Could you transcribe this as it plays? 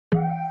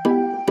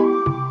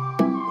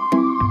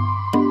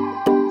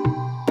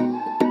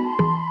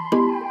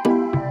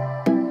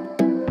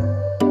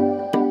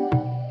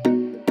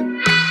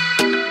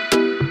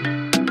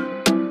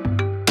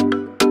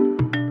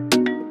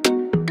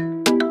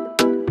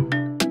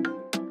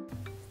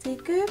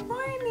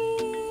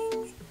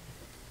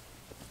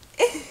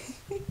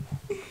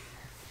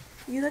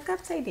You look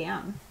upside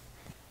down.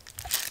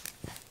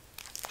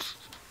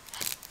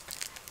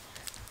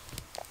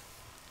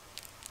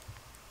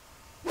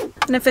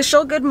 An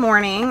official good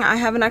morning. I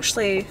haven't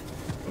actually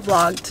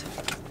vlogged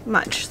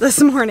much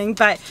this morning,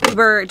 but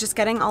we're just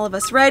getting all of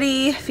us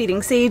ready, feeding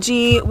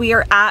Seiji. We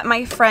are at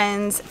my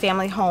friend's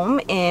family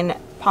home in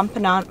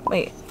Pompano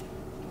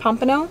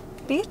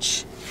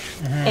Beach.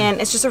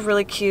 And it's just a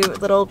really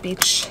cute little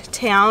beach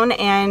town,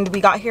 and we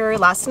got here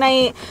last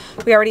night.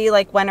 We already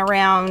like went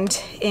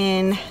around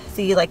in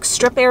the like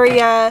strip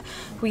area.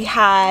 We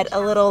had a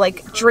little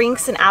like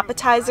drinks and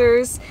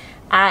appetizers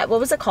at, what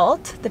was it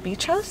called? The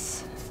beach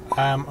house?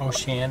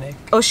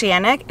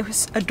 Oceanic. It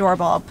was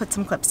adorable. I'll put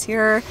some clips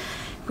here.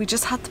 We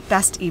just had the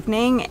best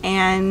evening,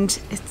 and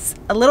it's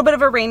a little bit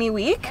of a rainy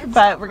week,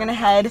 but we're gonna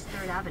head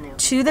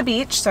to the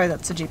beach. Sorry,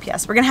 that's the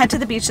GPS. We're gonna head to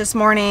the beach this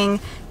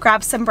morning,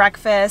 grab some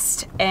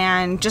breakfast,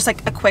 and just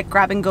like a quick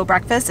grab and go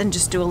breakfast, and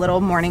just do a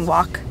little morning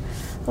walk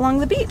along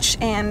the beach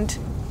and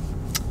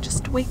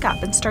just wake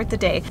up and start the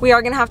day. We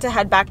are gonna have to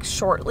head back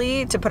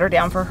shortly to put her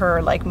down for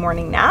her like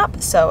morning nap,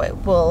 so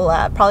it will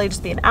probably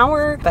just be an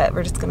hour, but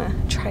we're just gonna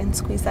try and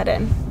squeeze that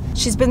in.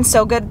 She's been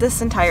so good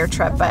this entire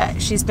trip,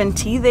 but she's been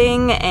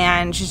teething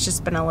and she's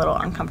just been a little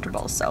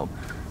uncomfortable, so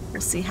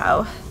we'll see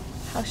how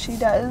she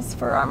does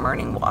for our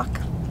morning walk.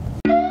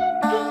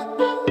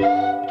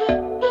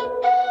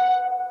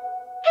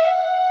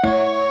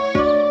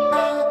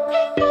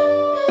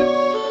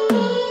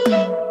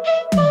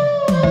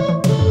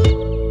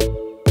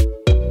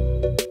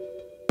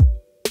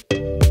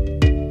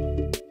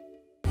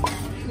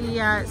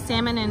 The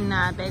salmon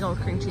and bagel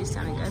with cream cheese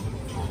sounded good.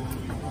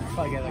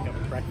 Probably get like a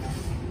breakfast,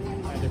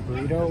 either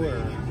burrito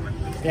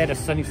or they had a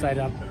sunny side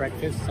up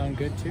breakfast. Sound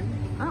good too.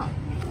 Oh,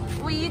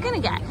 what are you gonna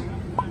get?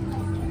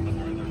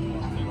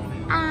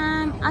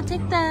 I'll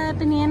take the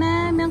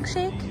banana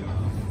milkshake.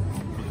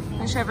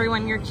 I'll show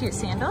everyone your cute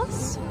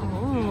sandals.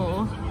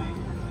 Oh.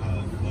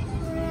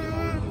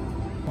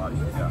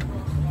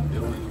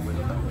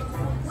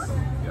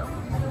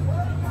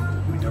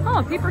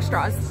 Oh, paper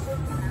straws.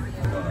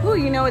 Ooh,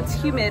 you know it's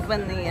humid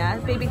when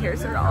the baby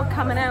hairs are all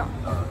coming out.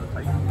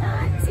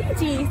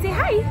 Seiji, say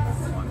hi.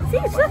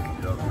 Seiji, look.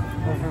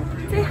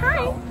 Say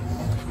hi.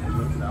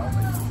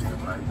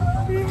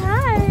 Say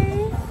hi.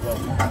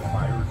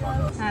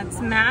 That's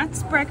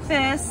Matt's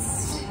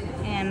breakfast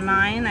and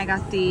mine. I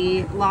got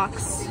the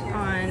lox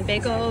on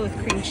bagel with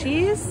cream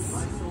cheese.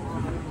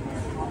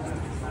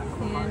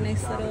 And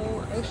nice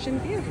little ocean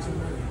view.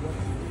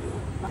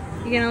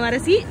 You gonna let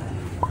us eat?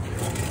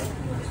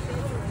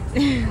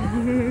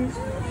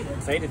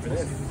 Excited for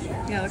this.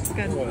 Yeah, looks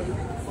good.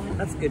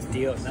 That's a good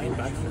deal.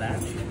 $9 for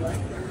that.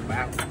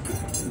 Wow.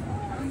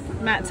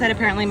 Matt said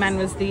apparently mine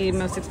was the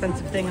most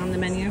expensive thing on the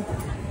menu.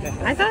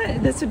 I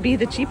thought this would be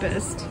the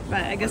cheapest,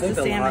 but I guess the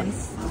salmon.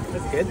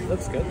 That's good.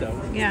 Looks good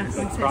though. Yeah, it's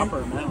like proper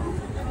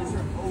amount.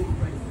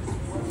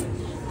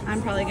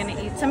 I'm probably gonna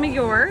eat some of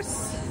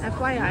yours,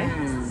 FYI.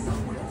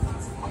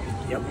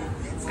 Yep.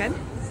 Good.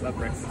 Love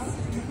breakfast.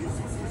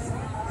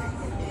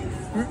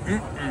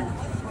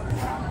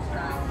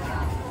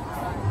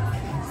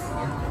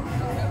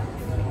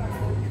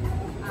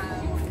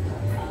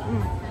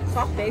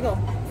 Soft bagel.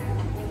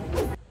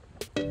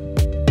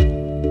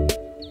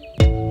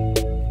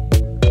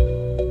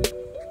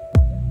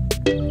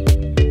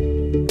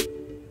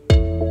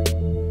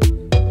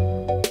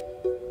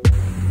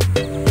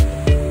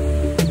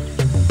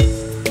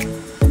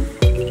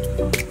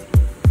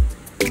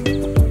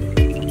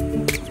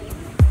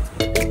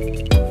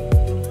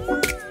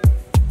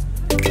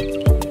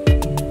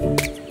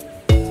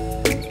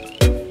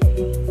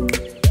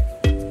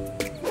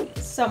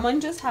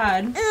 Someone just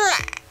had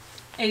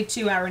a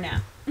 2-hour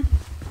nap.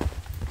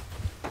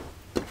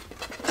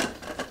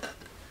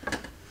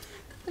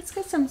 Let's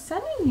get some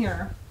sun in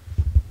here.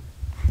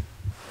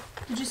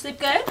 Did you sleep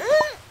good?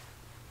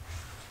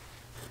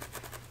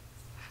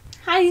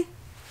 Hi.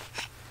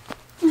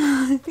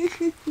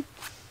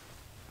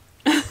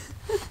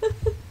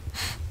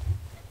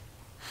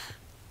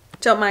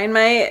 Don't mind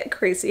my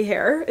crazy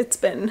hair. It's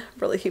been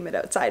really humid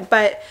outside,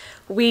 but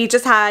we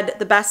just had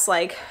the best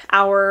like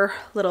hour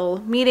little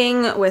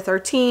meeting with our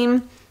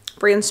team,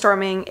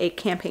 brainstorming a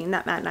campaign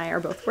that Matt and I are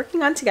both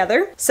working on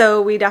together.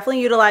 So we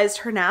definitely utilized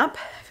her nap.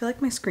 I feel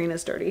like my screen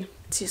is dirty.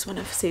 Let's use one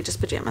of Saige's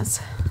pajamas.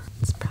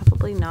 It's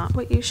probably not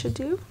what you should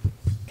do.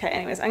 Okay,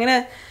 anyways, I'm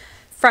gonna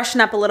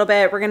freshen up a little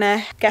bit. We're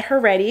gonna get her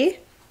ready,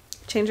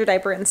 change her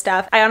diaper and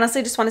stuff. I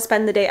honestly just want to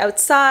spend the day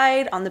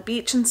outside on the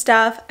beach and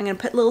stuff. I'm gonna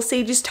put little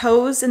Saige's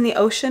toes in the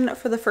ocean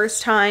for the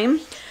first time.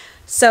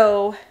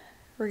 So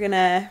we're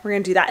gonna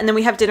do that. And then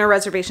we have dinner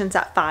reservations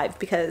at 5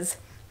 because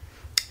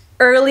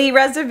early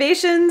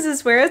reservations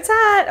is where it's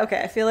at.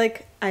 Okay, I feel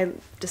like I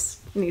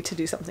just need to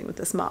do something with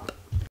this mop.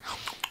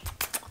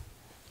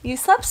 You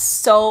slept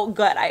so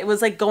good. I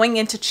was like going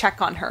in to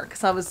check on her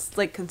because I was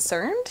like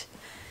concerned.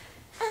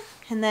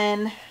 And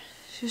then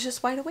she was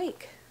just wide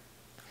awake.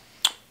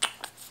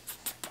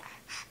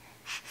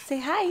 Say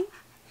hi.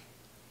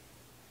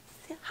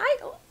 Say hi.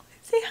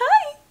 Say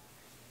hi.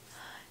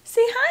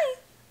 Say hi.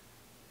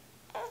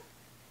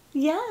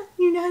 Yeah,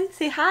 you know how to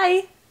say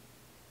hi.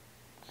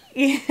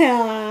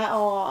 Yeah,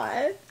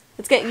 aw.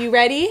 Let's get you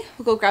ready.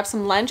 We'll go grab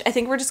some lunch. I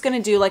think we're just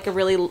gonna do like a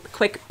really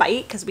quick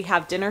bite because we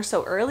have dinner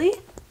so early.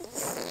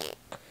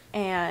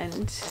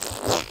 And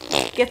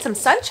get some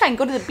sunshine,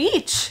 go to the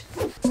beach.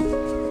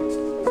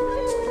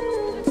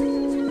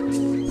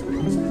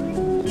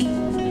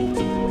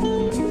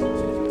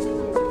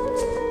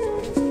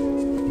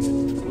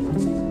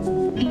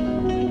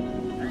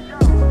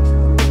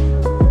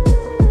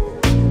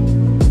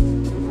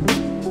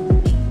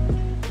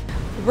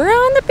 We're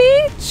on the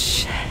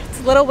beach. It's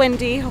a little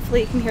windy.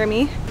 Hopefully you can hear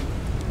me.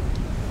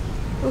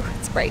 Ooh,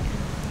 it's bright.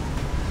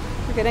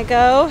 We're gonna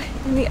go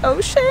in the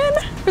ocean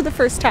for the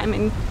first time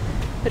in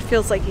it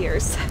feels like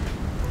years.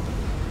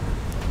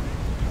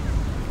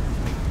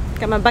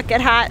 Got my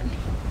bucket hat.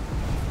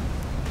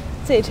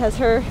 Sage has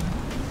her,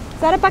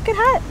 is that a bucket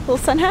hat? Little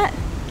sun hat?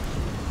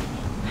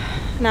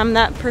 And I'm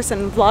that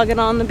person vlogging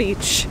on the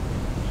beach.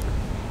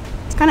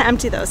 It's kind of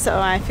empty though, so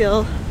I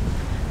feel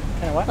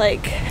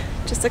like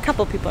just a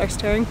couple people are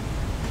staring.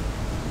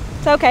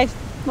 It's okay,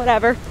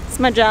 whatever. It's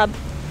my job.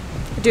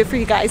 I do it for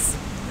you guys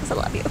because I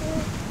love you.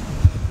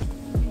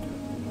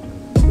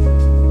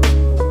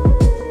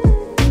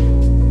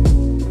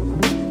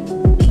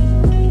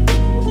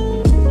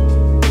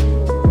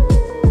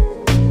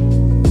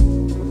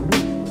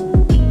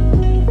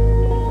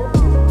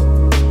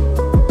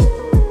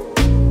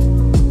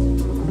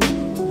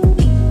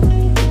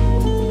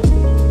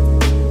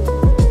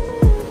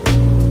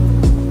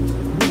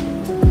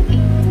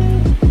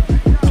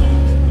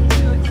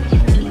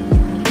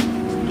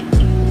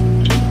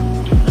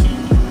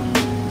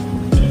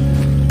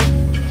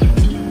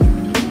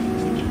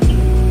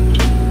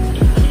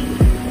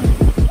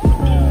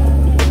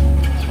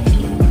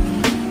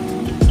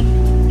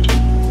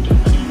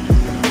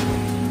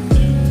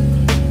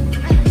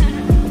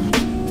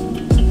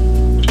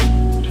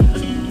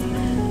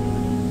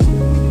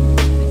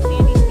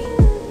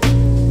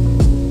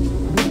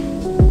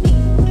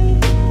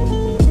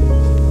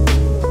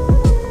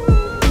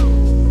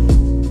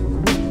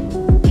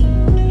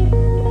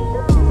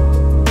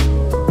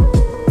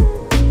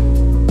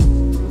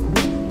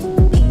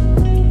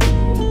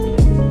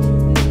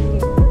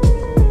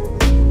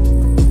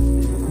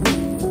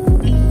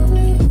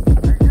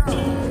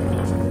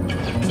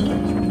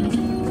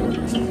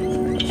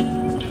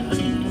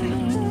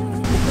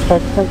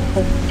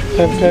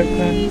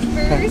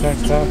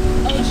 First ocean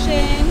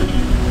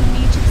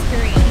beach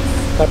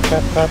experience.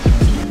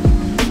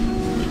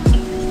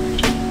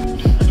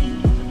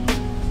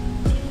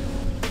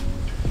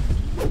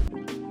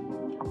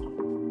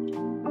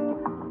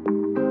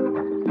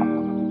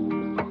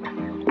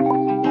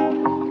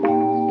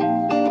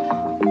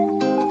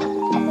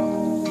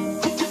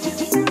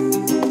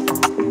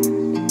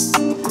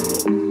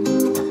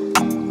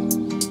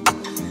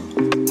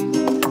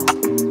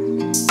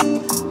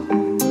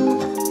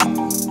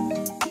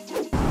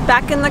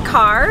 Back in the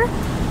car,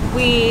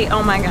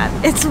 oh my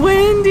god, it's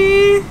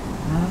windy.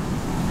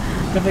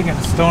 Good thing it's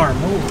a storm.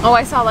 Ooh. Oh,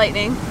 I saw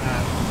lightning.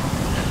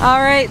 All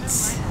right,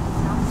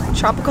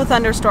 tropical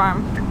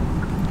thunderstorm.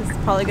 This is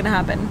probably gonna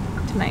happen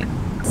tonight.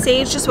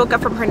 Sage just woke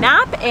up from her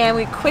nap and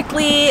we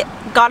quickly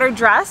got her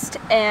dressed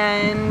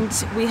and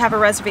we have a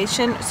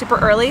reservation super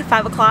early,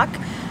 5 o'clock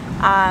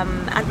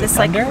at this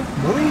thunder?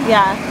 Really?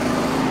 Yeah.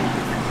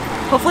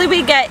 Hopefully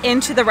we get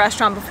into the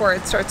restaurant before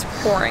it starts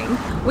pouring.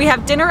 We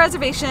have dinner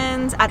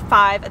reservations at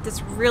 5 at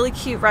this really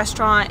cute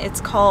restaurant. It's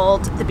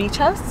called the Beach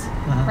House,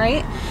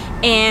 right?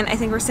 And I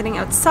think we're sitting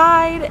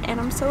outside and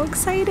I'm so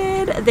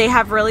excited. They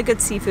have really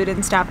good seafood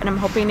and stuff and I'm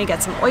hoping to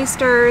get some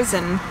oysters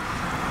and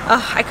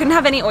I couldn't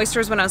have any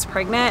oysters when I was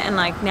pregnant and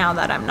like now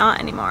that I'm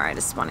not anymore, I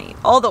just want to eat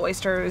all the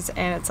oysters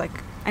and it's like,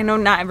 I know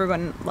not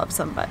everyone loves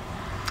them, but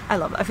I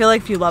love them. I feel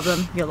like if you love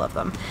them, you'll love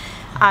them.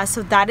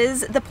 So that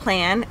is the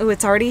plan. Oh,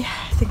 it's already,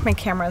 I think my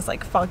camera is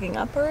like fogging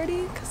up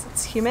already because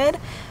it's humid.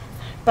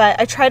 But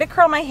I try to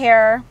curl my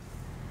hair.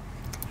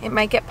 It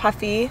might get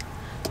puffy,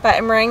 but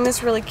I'm wearing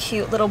this really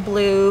cute little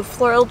blue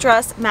floral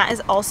dress. Matt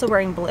is also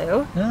wearing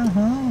blue.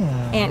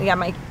 And yeah,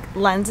 my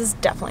lens is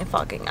definitely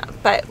fogging up.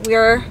 But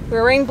we're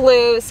wearing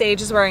blue.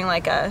 Sage is wearing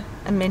like a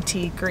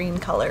minty green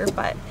color,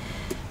 but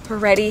we're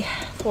ready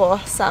for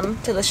some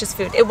delicious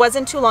food. It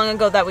wasn't too long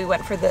ago that we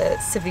went for the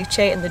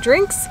ceviche and the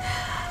drinks.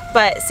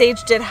 But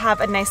Sage did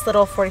have a nice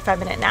little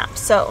 45-minute nap,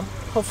 so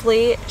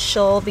hopefully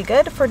she'll be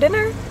good for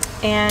dinner.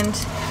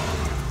 And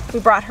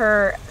we brought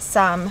her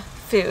some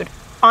food.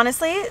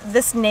 Honestly,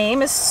 this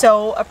name is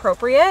so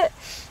appropriate.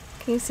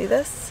 Can you see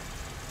this?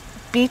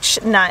 Beach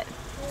nut.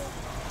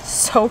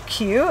 So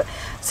cute.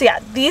 So yeah,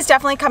 these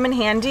definitely come in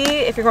handy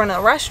if you're going to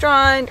a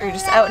restaurant or you're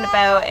just out and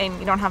about and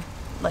you don't have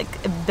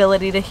like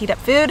ability to heat up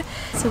food.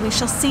 So we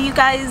shall see you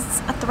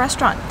guys at the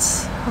restaurant,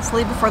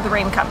 hopefully before the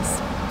rain comes.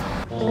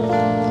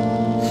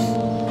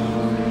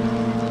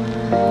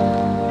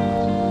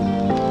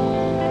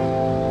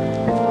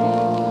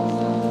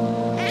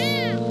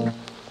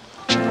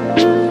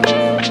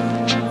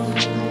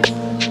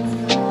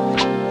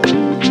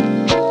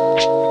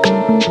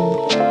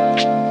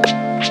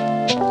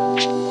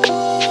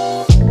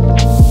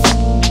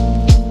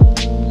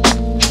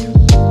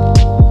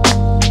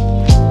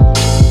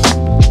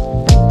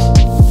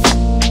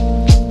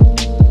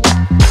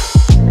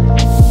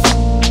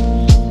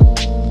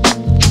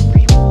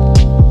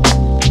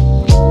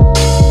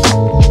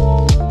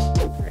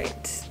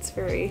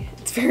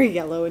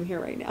 yellow in here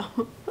right now.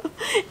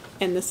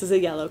 And this is a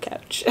yellow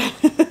couch.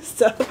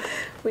 So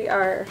we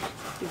are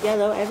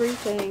yellow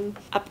everything.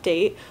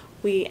 Update.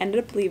 We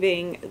ended up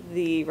leaving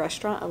the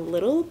restaurant a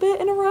little bit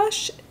in a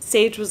rush.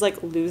 Sage was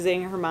like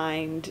losing her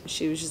mind.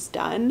 She was just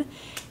done.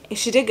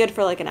 She did good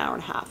for like an hour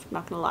and a half, I'm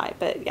not gonna lie.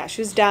 But yeah,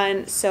 she was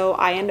done. So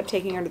I ended up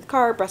taking her to the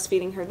car,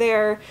 breastfeeding her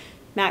there.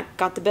 Matt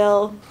got the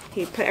bill.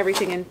 He put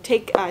everything in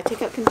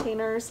takeout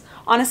containers.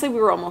 Honestly, we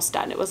were almost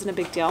done. It wasn't a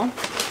big deal.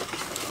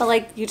 But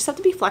like, you just have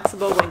to be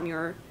flexible when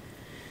you're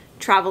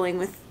traveling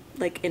with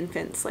like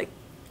infants, like,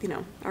 you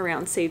know,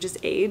 around Sage's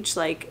age.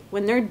 Like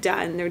when they're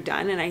done, they're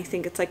done. And I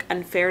think it's like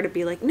unfair to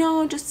be like,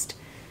 no, just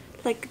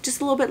a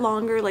little bit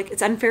longer. Like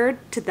it's unfair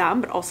to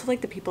them, but also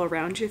like the people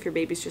around you if your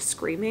baby's just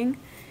screaming.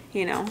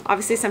 You know,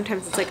 obviously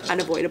sometimes it's like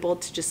unavoidable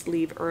to just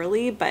leave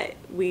early, but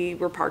we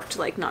were parked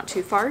like not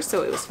too far,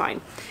 so it was fine.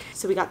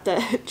 So we got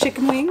the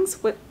chicken wings.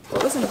 What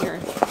was in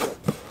here?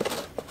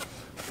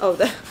 Oh,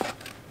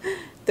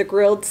 the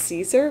grilled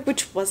Caesar,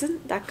 which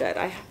wasn't that good.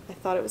 I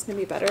thought it was gonna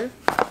be better.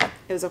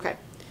 It was okay.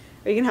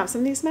 Are you gonna have some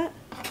of these, Matt?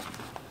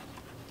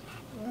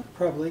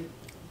 Probably.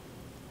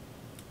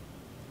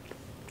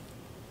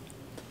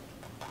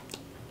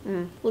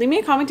 Leave me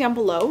a comment down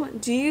below.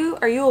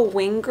 Are you a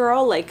wing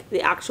girl, like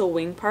the actual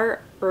wing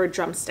part, or a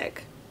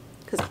drumstick?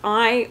 Because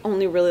I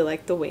only really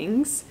like the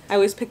wings. I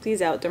always pick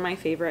these out. They're my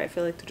favorite. I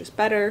feel like they're just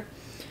better.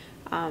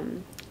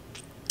 But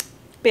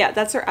yeah,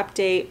 that's our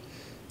update.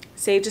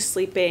 Sage is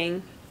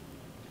sleeping.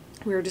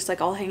 We were just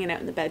like all hanging out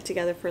in the bed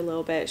together for a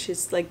little bit.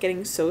 She's like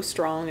getting so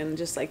strong and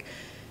just like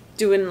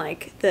doing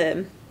like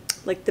the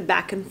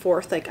back and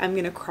forth, like I'm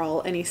gonna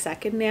crawl any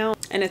second now,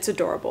 and it's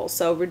adorable.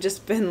 So we've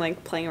just been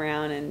like playing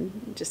around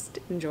and just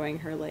enjoying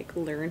her like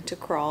learn to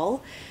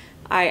crawl.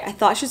 I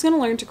thought she was gonna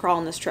learn to crawl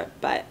on this trip,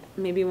 but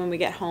maybe when we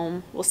get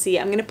home we'll see.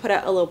 I'm gonna put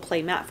out a little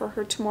play mat for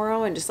her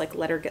tomorrow and just like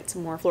let her get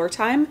some more floor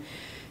time,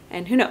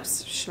 and who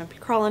knows, she might be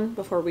crawling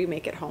before we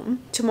make it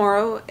home.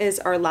 Tomorrow is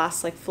our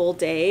last like full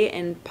day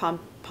in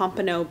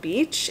Pompano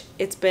Beach.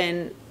 It's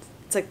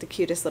like the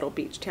cutest little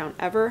beach town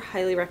ever.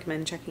 Highly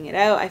recommend checking it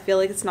out. I feel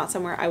like it's not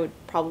somewhere I would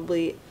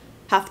probably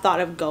have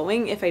thought of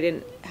going if I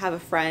didn't have a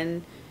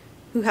friend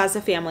who has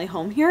a family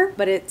home here,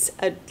 but it's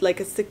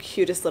the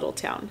cutest little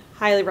town.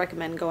 Highly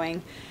recommend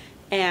going,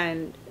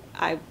 and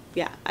I'd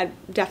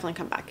definitely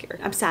come back here.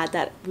 I'm sad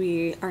that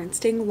we aren't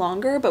staying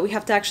longer, but we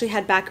have to actually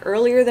head back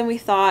earlier than we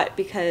thought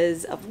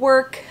because of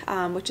work,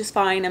 which is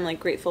fine. I'm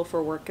like grateful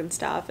for work and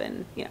stuff,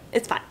 and you know,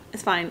 it's fine.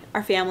 It's fine.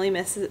 Our family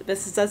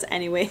misses us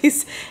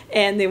anyways,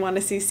 and they want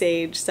to see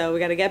Sage, so we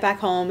got to get back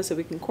home so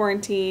we can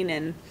quarantine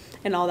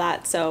and all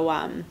that. So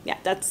yeah,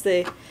 that's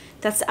the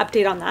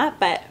update on that.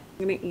 But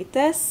I'm gonna eat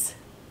this.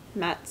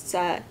 Matt's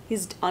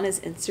he's on his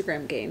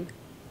Instagram game.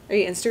 Are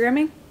you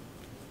Instagramming?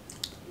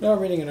 No, I'm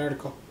reading an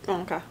article.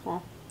 Oh, okay.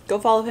 Well, go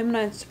follow him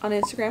on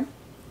Instagram,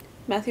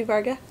 Matthew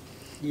Varga.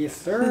 Yes,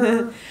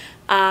 sir.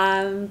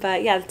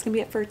 But yeah, that's gonna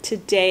be it for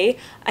today.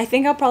 I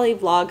think I'll probably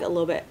vlog a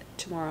little bit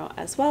tomorrow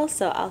as well,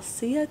 so I'll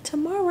see you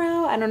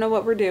tomorrow. I don't know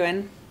what we're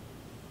doing.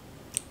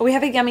 We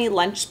have a yummy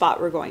lunch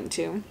spot we're going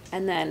to,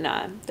 and then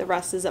the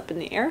rest is up in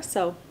the air,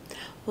 so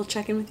we'll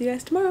check in with you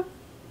guys tomorrow.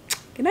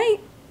 Good night.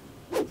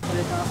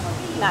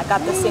 Matt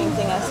got the same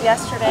thing as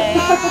yesterday.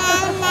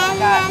 I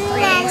got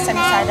 3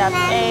 sunny-side up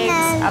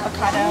eggs,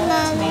 avocado,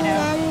 tomato,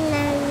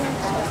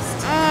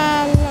 toast.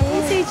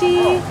 Hey,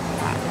 Seiji.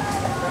 Hi.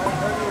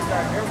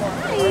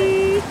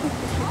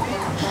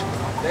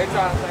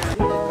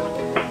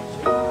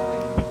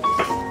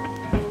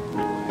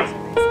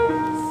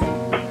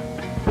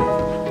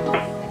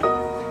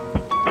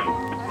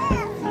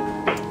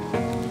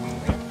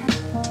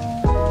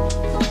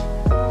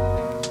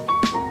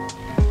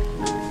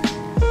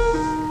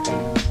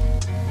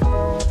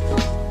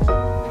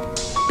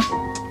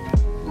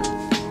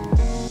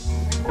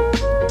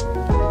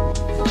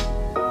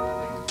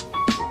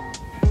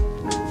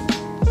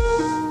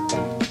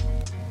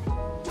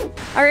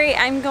 Alright,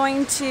 I'm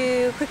going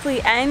to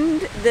quickly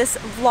end this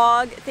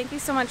vlog. Thank you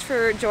so much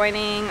for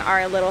joining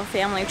our little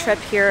family trip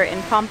here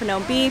in Pompano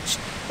Beach.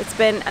 It's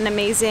been an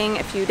amazing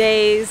few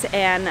days,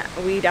 and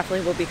we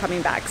definitely will be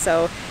coming back.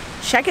 So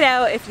check it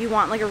out if you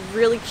want like a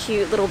really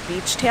cute little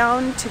beach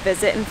town to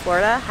visit in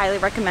Florida. Highly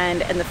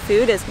recommend, and the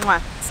food is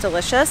mwah, it's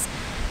delicious.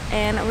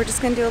 And we're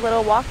just gonna do a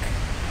little walk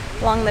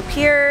along the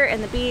pier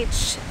and the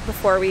beach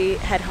before we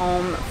head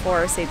home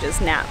for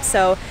Sage's nap.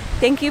 So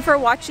thank you for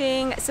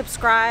watching.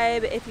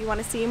 Subscribe if you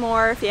want to see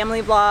more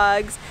family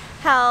vlogs,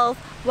 health,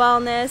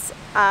 wellness,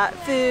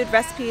 food,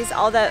 recipes,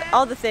 all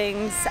the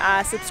things.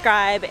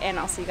 Subscribe, and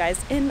I'll see you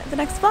guys in the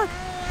next vlog.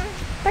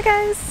 Bye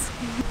guys.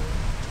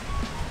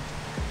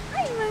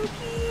 Hi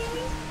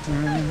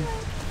monkey.